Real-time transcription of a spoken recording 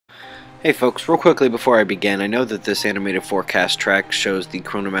Hey folks, real quickly before I begin, I know that this animated forecast track shows the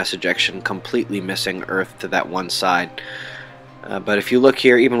coronal mass ejection completely missing Earth to that one side. But if you look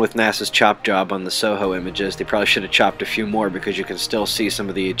here, even with NASA's chop job on the SOHO images, they probably should have chopped a few more because you can still see some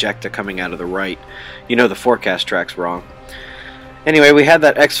of the ejecta coming out of the right. You know the forecast track's wrong. Anyway, we had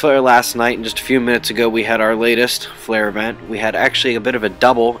that X-flare last night, and just a few minutes ago we had our latest flare event. We had actually a bit of a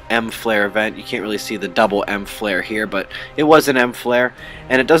double M flare event. You can't really see the double M flare here, but it was an M flare,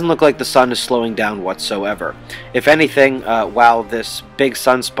 and it doesn't look like the sun is slowing down whatsoever. If anything, while this big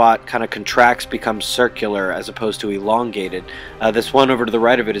sunspot kind of contracts, becomes circular as opposed to elongated, this one over to the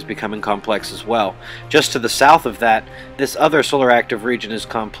right of it is becoming complex as well. Just to the south of that, this other solar active region is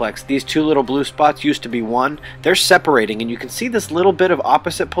complex. These two little blue spots used to be one. They're separating, and you can see this little bit of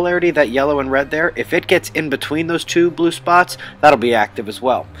opposite polarity, that yellow and red there. If it gets in between those two blue spots, that'll be active as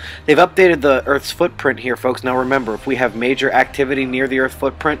well. They've updated the Earth's footprint here, folks. Now remember, if we have major activity near the Earth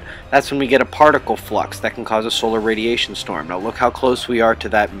footprint, that's when we get a particle flux that can cause a solar radiation storm. Now look how close we are to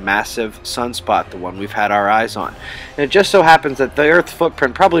that massive sunspot, the one we've had our eyes on. And it just so happens that the Earth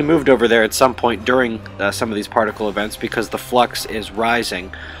footprint probably moved over there at some point during some of these particle events because the flux is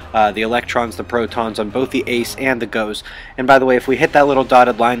rising. The electrons, the protons on both the ACE and the GOES. And by the way, if we hit that little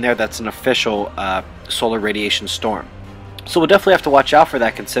dotted line there, that's an official solar radiation storm. So we'll definitely have to watch out for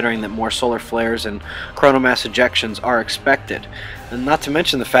that, considering that more solar flares and coronal mass ejections are expected. And not to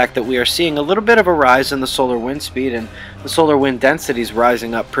mention the fact that we are seeing a little bit of a rise in the solar wind speed, and the solar wind density is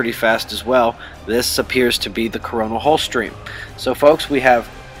rising up pretty fast as well. This appears to be the coronal hole stream. So folks, we have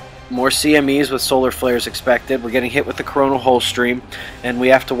more CMEs with solar flares expected. We're getting hit with the coronal hole stream, and we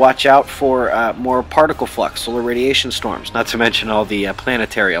have to watch out for more particle flux, solar radiation storms, not to mention all the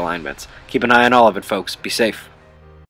planetary alignments. Keep an eye on all of it, folks. Be safe.